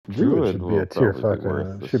Druid should be a tier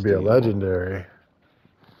fucking, should be a legendary.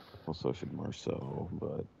 Well, so should Marceau,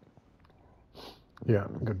 but... Yeah,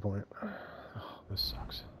 good point. Oh, this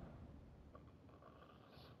sucks.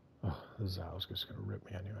 Oh, this Zhao's just gonna rip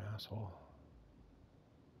me a new asshole.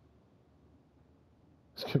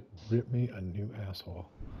 It's gonna rip me a new asshole.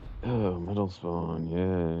 Oh, middle spawn,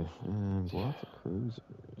 yeah. And lots of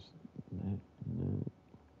cruisers. No,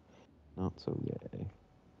 not so yay.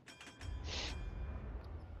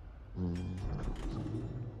 I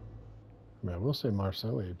mean, I will say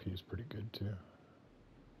Marceau AP is pretty good too.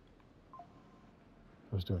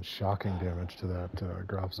 I was doing shocking damage to that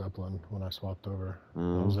Graf Zeppelin when I swapped over. I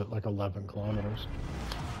was at like 11 kilometers.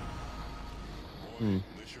 The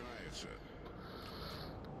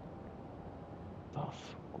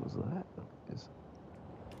fuck was that?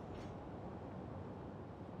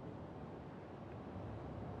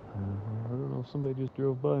 I don't know if somebody just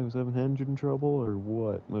drove by and was having engine trouble or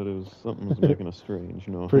what, but it was something was making a strange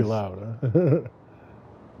noise. Pretty loud,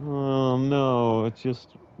 huh? No, it's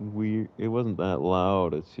just weird. It wasn't that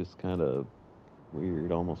loud. It's just kind of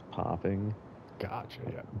weird, almost popping. Gotcha,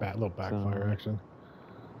 yeah. Little backfire action.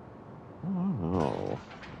 I don't know.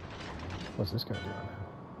 What's this guy doing?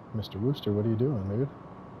 Mr. Wooster, what are you doing, dude?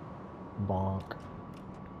 Bonk.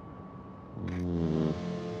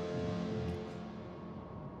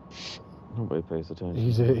 Nobody pays attention.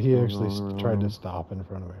 He actually tried to stop in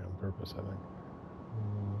front of me on purpose, I think.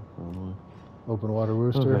 Probably. Open water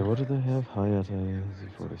Wooster. Okay, what do they have? Hayate,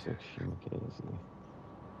 Z46, Shimakaze.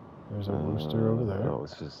 There's a Wooster over there. Oh,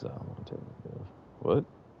 it's just I'm taking care of. What?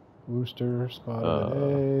 Wooster spotted at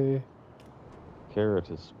A. Carrot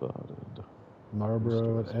is spotted.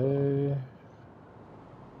 Marlboro at A.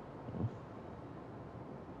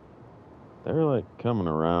 They're like coming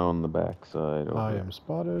around the backside. I am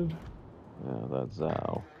spotted. Yeah, that's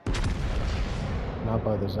Zhao. Not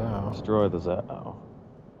by the Zhao. Destroy the Zhao.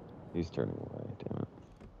 He's turning away, damn it.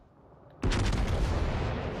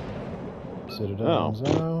 Citadel and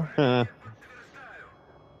Zhao.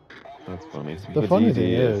 That's funny. The funny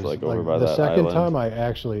thing is, like over by the second time I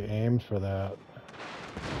actually aimed for that.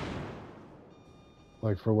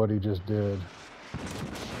 Like for what he just did.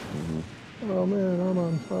 Oh man, I'm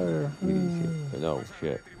on fire. No,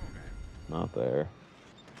 shit. Not there.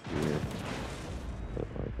 Here.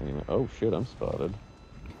 Oh shit, I'm spotted.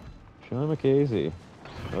 Shimakaze.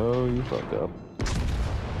 Oh, you fucked up.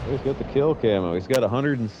 Oh, he's got the kill camo. He's got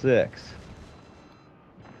 106.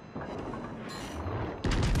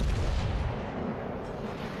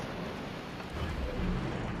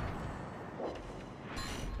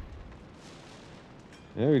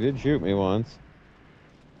 Yeah, he did shoot me once.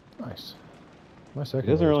 Nice. My second.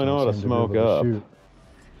 He doesn't really know how to smoke up.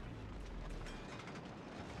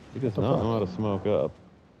 He does not know how to smoke up.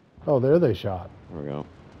 Oh, there they shot. There we go.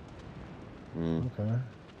 Okay.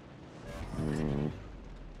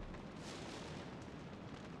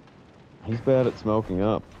 He's bad at smoking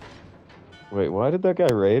up. Wait, why did that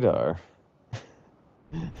guy radar?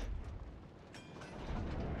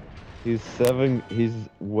 He's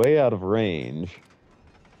way out of range,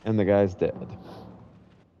 and the guy's dead.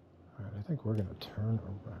 Alright, I think we're gonna turn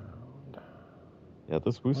around. Yeah,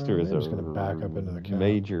 this Wooster is just gonna back up into the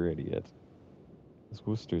major idiot. This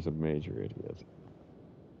Wooster's a major idiot.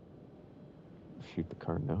 Shoot the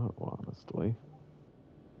Carnot, honestly.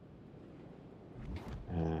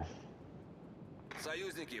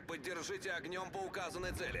 Союзники, поддержите огнем по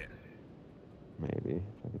указанной цели. Maybe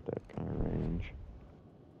if I get that kind of range.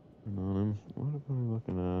 On him. What are we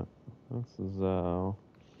looking at? That's the Zhao.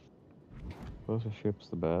 Suppose the ship's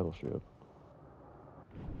the battleship.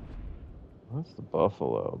 That's the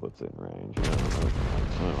Buffalo that's in range. I don't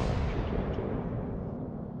know.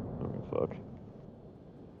 Oh, fuck.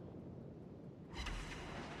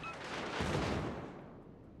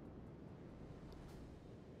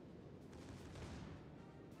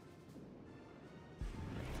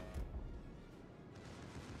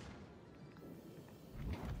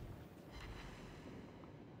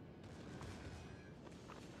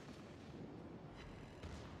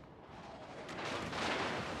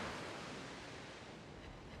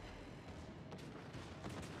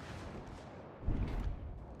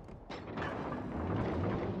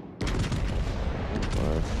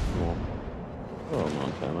 Oh,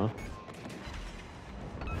 Montana.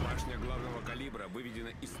 Башня главного калибра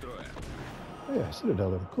выведена из строя. Oh yeah,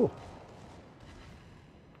 Citadel them. Cool.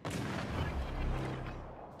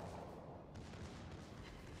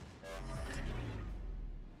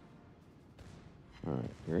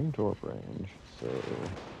 Alright, you're in torp range, so...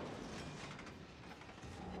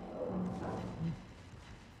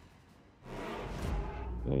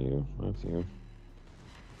 There you, that's you.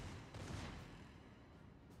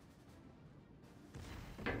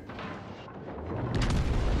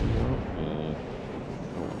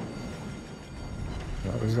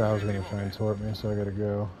 Zal's gonna try and tort me, so I gotta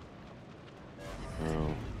go.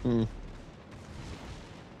 Oh. Hmm.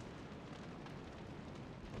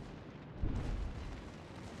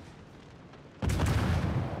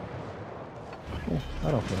 Yeah, I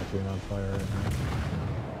don't feel like being on fire right now.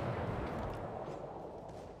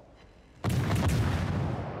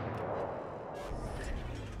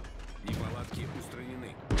 Неполадки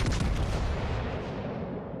устранены.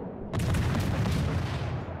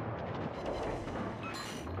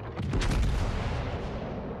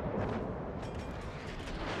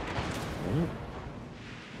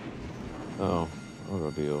 Oh, auto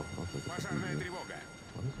deal. I'll take it. Пожарная тревога.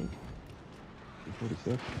 What is it?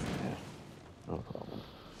 246? Yeah, no problem.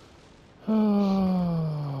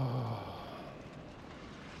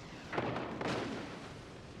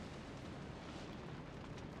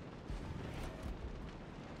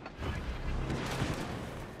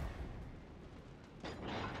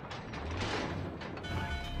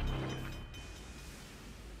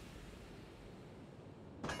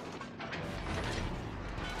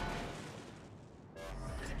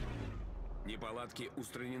 Неполадки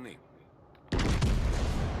устранены.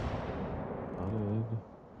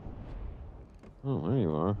 Oh, there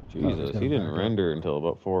you are. Jesus, gonna he didn't back up. render until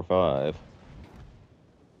about 4 or 5.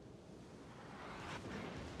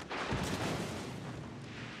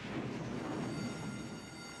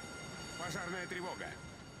 Пожарная тревога.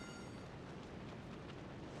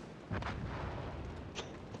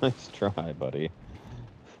 Nice try, buddy.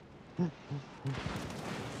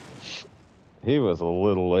 He was a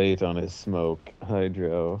little late on his smoke,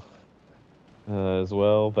 Hydro. As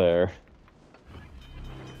well there.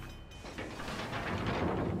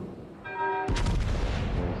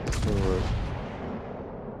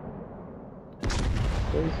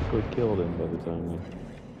 Basically killed him by the time you...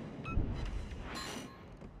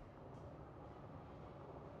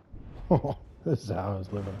 Oh, this Zal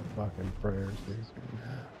is living on fucking prayers, dude.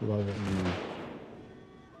 Love it.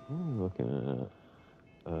 What are we looking at?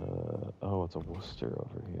 Oh, it's a Worcester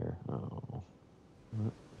over here. Oh.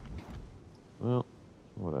 Well,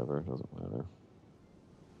 whatever, it doesn't matter.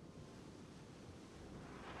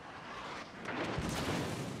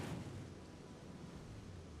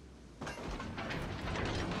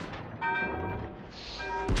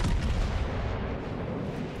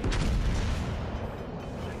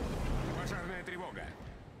 Пожарная тревога.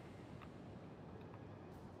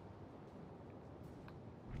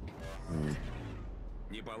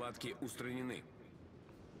 Неполадки устранены.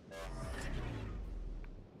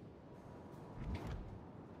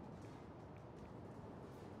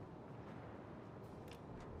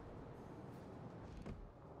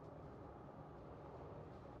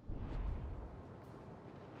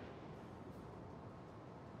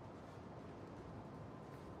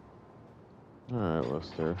 Alright,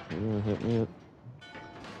 Worcester, you gonna hit me at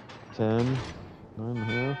 10,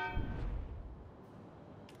 9.5?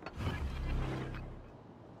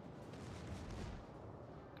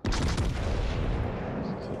 This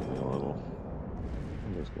hit me a little.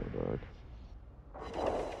 I'll just go dark.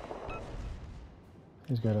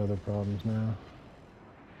 He's got other problems now.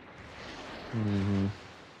 Mm-hmm.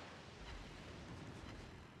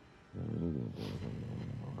 Yeah, he didn't do anything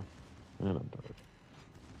anymore. And I'm dark.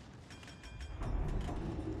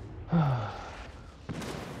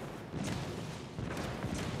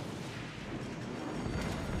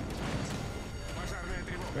 Пожарная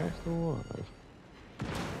тревога. That's still alive.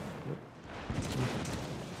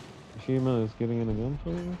 Shima is getting in a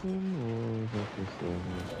gunfight with him, or is that just a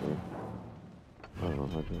monster? I don't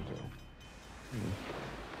know, I can't tell.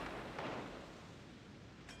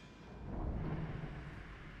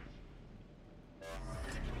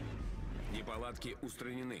 Неполадки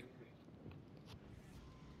устранены.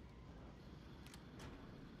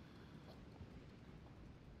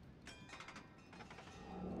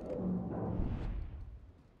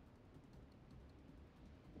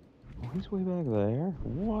 Oh, he's way back there?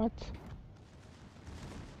 What?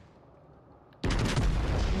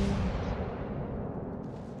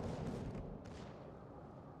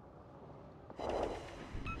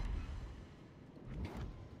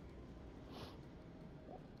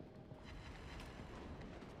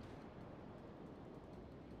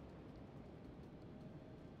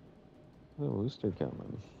 The Rooster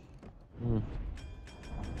coming.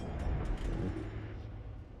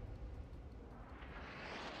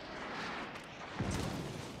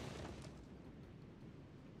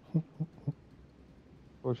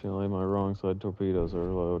 Fortunately, my wrong side torpedoes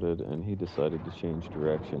are loaded, and he decided to change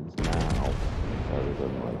directions now, rather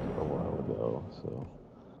than like a while ago, so...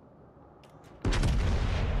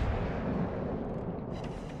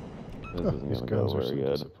 This isn't These gonna go guns are so very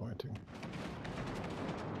good. disappointing.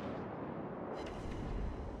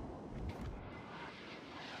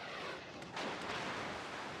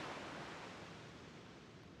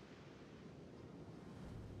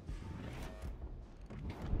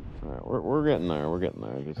 we're getting there. We're getting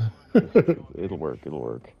there. Just it'll work. It'll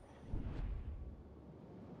work.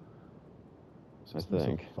 I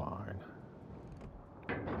think. Fine.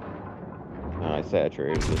 No, I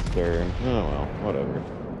saturated the stern. Oh well, whatever.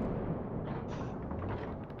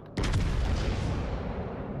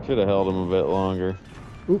 Should have held him a bit longer.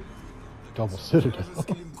 Oop. Double citadel.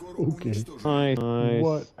 Okay. Nice.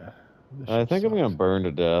 What? I think I'm gonna burn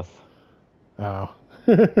to death. Oh.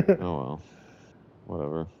 Oh well.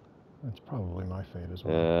 Whatever. That's probably my fate as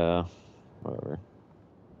well. Yeah. Whatever.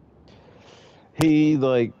 He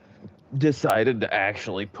like decided to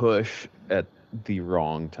actually push at the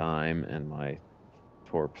wrong time, and my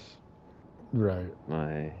torps were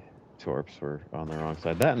on the wrong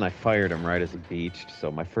side. That, and I fired him right as he beached,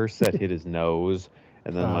 so my first set hit his nose,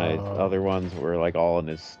 and then my other ones were like all in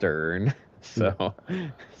his stern. So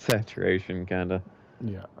saturation kind of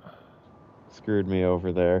screwed me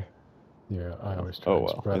over there. Yeah, I always try to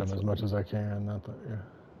spread them as much as I can. Not that,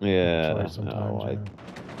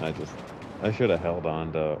 I should have held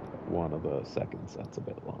on to one of the second sets a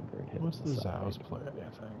bit longer and hit. What's the Zow's plan, do you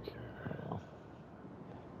think? Oh, well.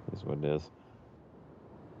 Is what it is.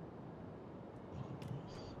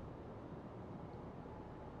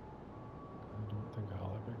 I don't think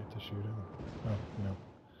I'll ever get to shoot him. Oh,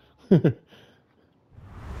 no.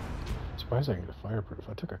 Surprised I can get a fireproof.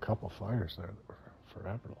 I took a couple fires there that were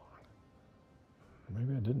forever long.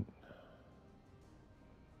 Maybe I didn't.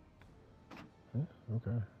 Yeah,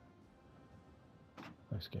 okay.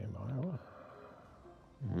 Nice game, Iowa.